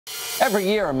Every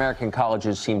year, American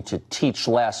colleges seem to teach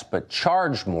less but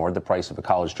charge more. The price of a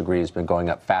college degree has been going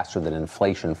up faster than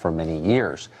inflation for many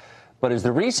years. But as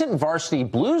the recent Varsity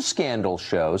Blues scandal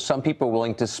shows, some people are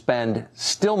willing to spend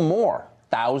still more,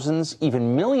 thousands,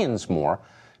 even millions more,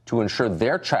 to ensure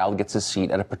their child gets a seat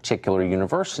at a particular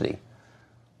university.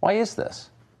 Why is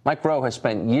this? Mike Rowe has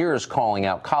spent years calling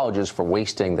out colleges for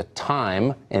wasting the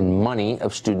time and money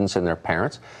of students and their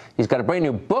parents. He's got a brand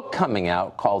new book coming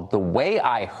out called The Way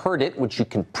I Heard It, which you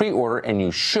can pre-order, and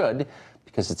you should,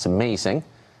 because it's amazing.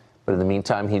 But in the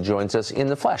meantime, he joins us in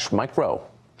the flesh. Mike Rowe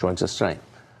joins us tonight.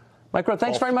 Mike Rowe,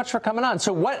 thanks very much for coming on.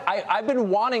 So I've been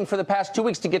wanting for the past 2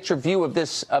 weeks to get your view of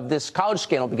this college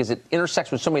scandal because it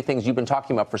intersects with so many things you've been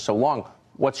talking about for so long.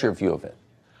 What's your view of it?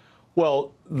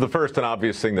 Well, the first and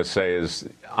obvious thing to say is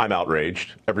I'm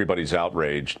outraged. Everybody's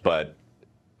outraged. But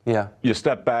yeah, you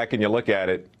step back and you look at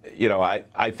it, you know,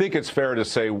 I think it's fair to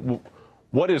say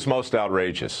what is most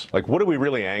outrageous? Like, what are we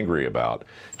really angry about?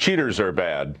 Cheaters are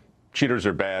bad. Cheaters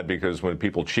are bad because when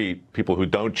people cheat, people who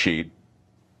don't cheat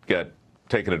get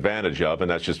taken advantage of,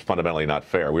 and that's just fundamentally not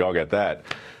fair. We all get that.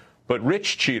 But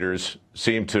rich cheaters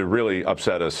seem to really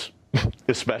upset us,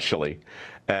 especially.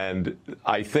 And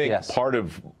I think part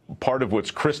of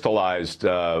what's crystallized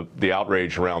the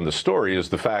outrage around the story is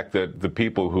the fact that the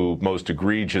people who most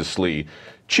egregiously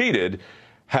cheated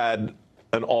had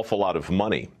an awful lot of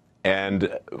money.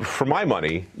 And for my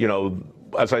money, you know,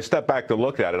 as I stepped back to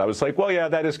look at it, I was like, well, yeah,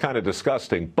 that is kind of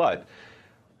disgusting. But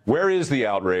where is the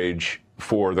outrage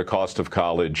for the cost of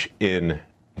college in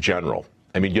general?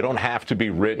 I mean, you don't have to be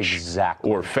rich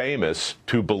or famous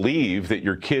to believe that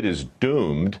your kid is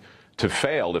doomed to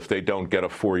fail if they don't get a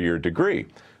four-year degree.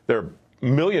 There are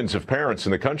millions of parents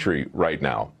in the country right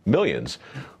now, millions,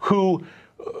 who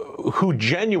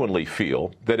genuinely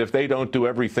feel that if they don't do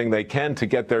everything they can to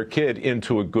get their kid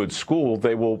into a good school,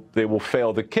 they will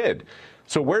fail the kid.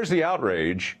 So where's the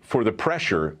outrage for the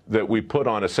pressure that we put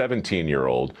on a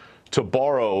 17-year-old to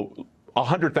borrow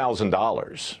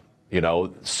 $100,000? You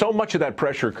know, so much of that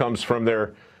pressure comes from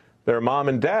their mom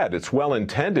and dad. It's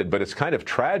well-intended, but it's kind of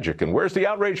tragic. And where's the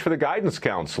outrage for the guidance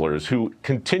counselors who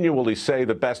continually say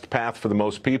the best path for the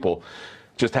most people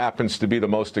just happens to be the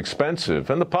most expensive?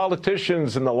 And the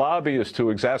politicians and the lobbyists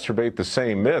who exacerbate the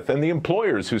same myth, and the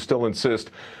employers who still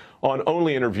insist on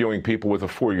only interviewing people with a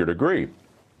four-year degree.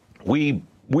 We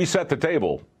set the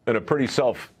table in a pretty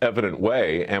self-evident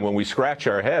way, and when we scratch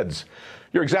our heads,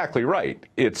 you're exactly right.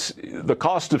 It's the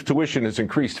cost of tuition has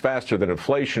increased faster than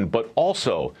inflation, but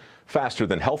also faster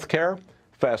than health care,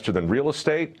 faster than real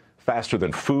estate, faster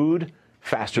than food,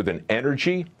 faster than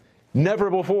energy. Never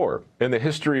before in the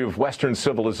history of Western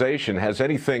civilization has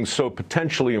anything so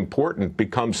potentially important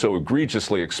become so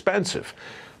egregiously expensive.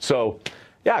 So,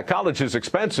 yeah, college is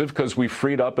expensive because we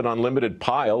freed up an unlimited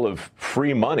pile of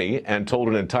free money and told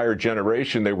an entire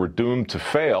generation they were doomed to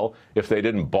fail if they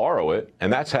didn't borrow it.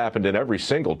 And that's happened in every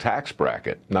single tax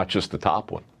bracket, not just the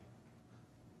top one.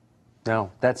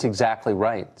 No, that's exactly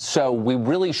right. So we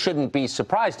really shouldn't be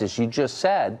surprised, as you just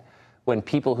said, when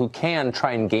people who can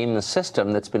try and game the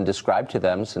system that's been described to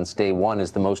them since day one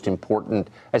as the most important,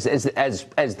 as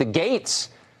the gates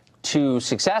to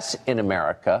success in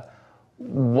America.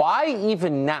 Why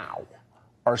even now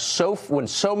when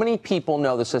so many people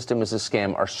know the system is a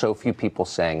scam, are so few people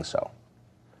saying so?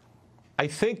 I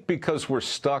think because we're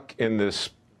stuck in this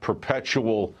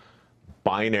perpetual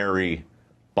binary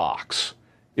box.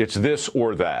 It's this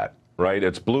or that, right?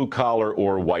 It's blue collar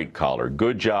or white collar,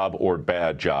 good job or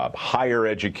bad job, higher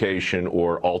education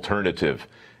or alternative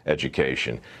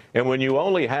education. And when you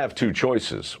only have two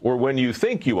choices, or when you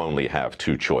think you only have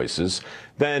two choices,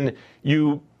 then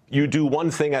you do one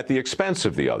thing at the expense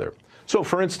of the other. So,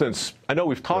 for instance, I know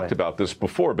we've talked about this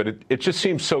before, but it just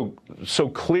seems so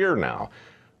clear now.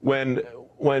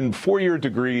 When four-year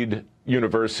degreed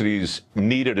universities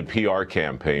needed a PR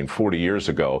campaign 40 years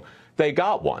ago, they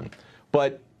got one.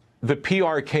 But the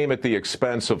PR came at the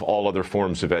expense of all other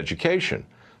forms of education.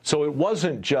 So it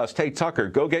wasn't just, hey, Tucker,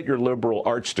 go get your liberal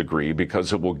arts degree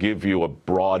because it will give you a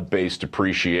broad-based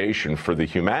appreciation for the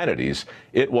humanities.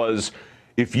 It was,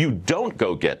 if you don't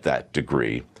go get that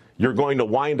degree, you're going to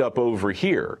wind up over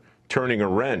here turning a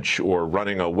wrench or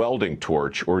running a welding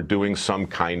torch or doing some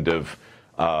kind of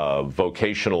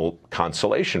vocational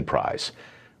consolation prize.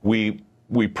 We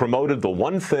promoted the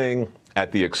one thing at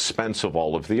the expense of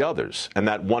all of the others. And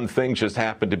that one thing just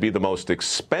happened to be the most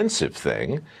expensive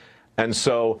thing. And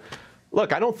so,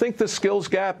 look, I don't think the skills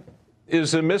gap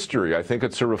is a mystery. I think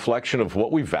it's a reflection of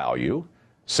what we value.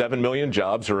 7 million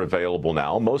jobs are available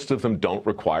now. Most of them don't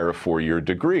require a four-year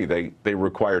degree. They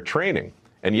require training.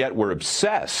 And yet we're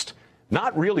obsessed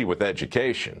not really with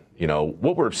education. You know,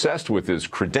 what we're obsessed with is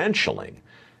credentialing.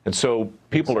 And so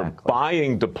people are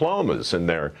buying diplomas and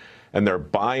they're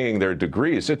buying their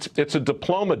degrees. It's a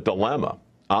diploma dilemma,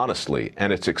 honestly,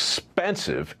 and it's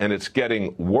expensive and it's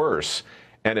getting worse.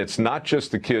 And it's not just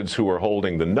the kids who are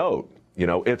holding the note. You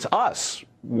know, it's us.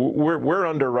 We're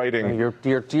underwriting. You're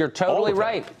totally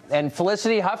right. And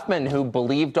Felicity Huffman, who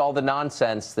believed all the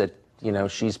nonsense that, you know,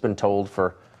 she's been told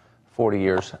for 40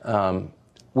 years.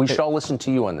 We shall listen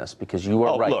to you on this because you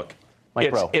are right. Look,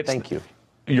 Mike Rowe, thank you.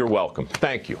 You're welcome.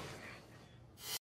 Thank you.